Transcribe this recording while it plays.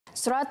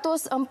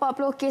140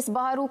 kes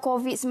baharu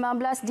COVID-19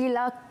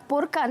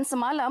 dilaporkan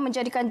semalam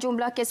menjadikan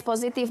jumlah kes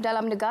positif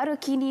dalam negara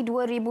kini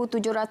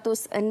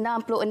 2,766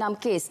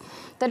 kes.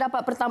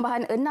 Terdapat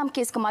pertambahan 6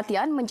 kes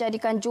kematian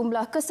menjadikan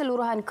jumlah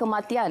keseluruhan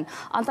kematian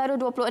antara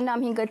 26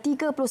 hingga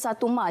 31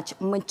 Mac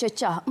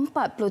mencecah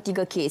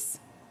 43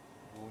 kes.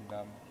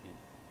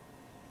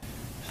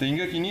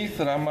 Sehingga kini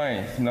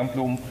seramai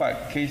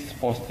 94 kes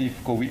positif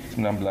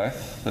COVID-19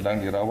 sedang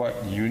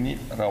dirawat di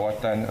unit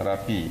rawatan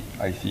rapi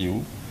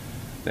ICU.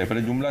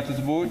 Daripada jumlah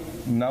tersebut,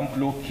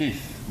 60 kes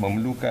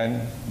memerlukan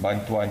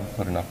bantuan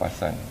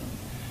pernafasan.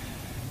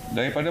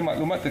 Daripada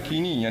maklumat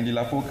terkini yang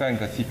dilaporkan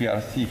ke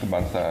CPRC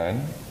Kebangsaan,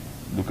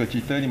 duka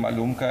cita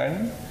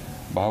dimaklumkan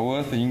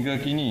bahawa sehingga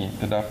kini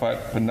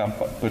terdapat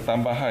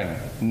pertambahan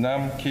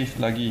 6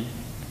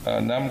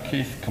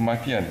 kes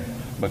kematian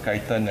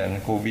berkaitan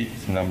dengan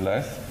COVID-19.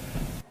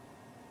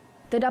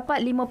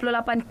 Terdapat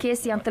 58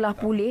 kes yang telah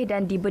pulih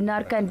dan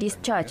dibenarkan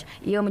discharge.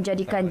 Ia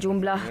menjadikan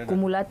jumlah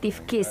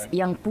kumulatif kes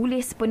yang pulih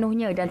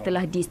sepenuhnya dan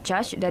telah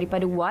discharge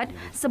daripada wad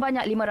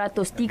sebanyak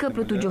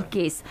 537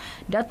 kes.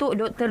 Datuk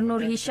Dr. Nur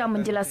Hisham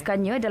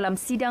menjelaskannya dalam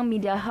sidang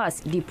media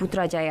khas di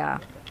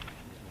Putrajaya.